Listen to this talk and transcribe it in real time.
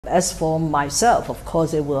As for myself, of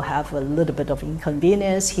course, it will have a little bit of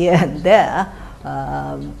inconvenience here and there,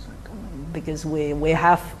 because we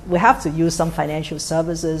have to use some financial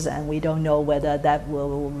services, and we don't know whether that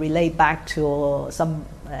will relate back to some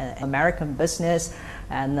American business,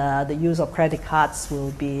 and the use of credit cards will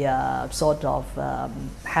be sort of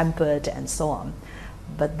hampered and so on.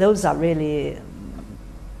 But those are really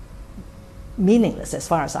meaningless as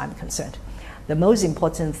far as I'm concerned. The most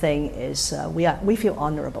important thing is we feel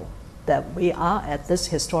honorable that we are at this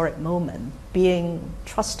historic moment being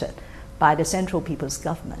trusted by the Central People's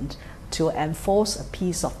Government to enforce a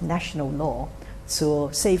piece of national law to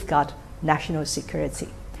safeguard national security.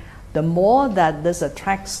 The more that this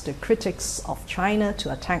attracts the critics of China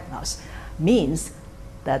to attack us means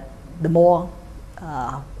that the more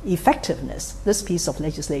effectiveness this piece of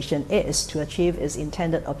legislation is to achieve its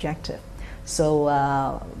intended objective. So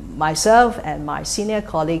myself and my senior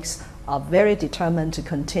colleagues are very determined to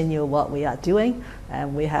continue what we are doing,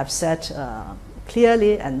 and we have said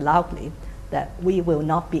clearly and loudly that we will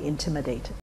not be intimidated.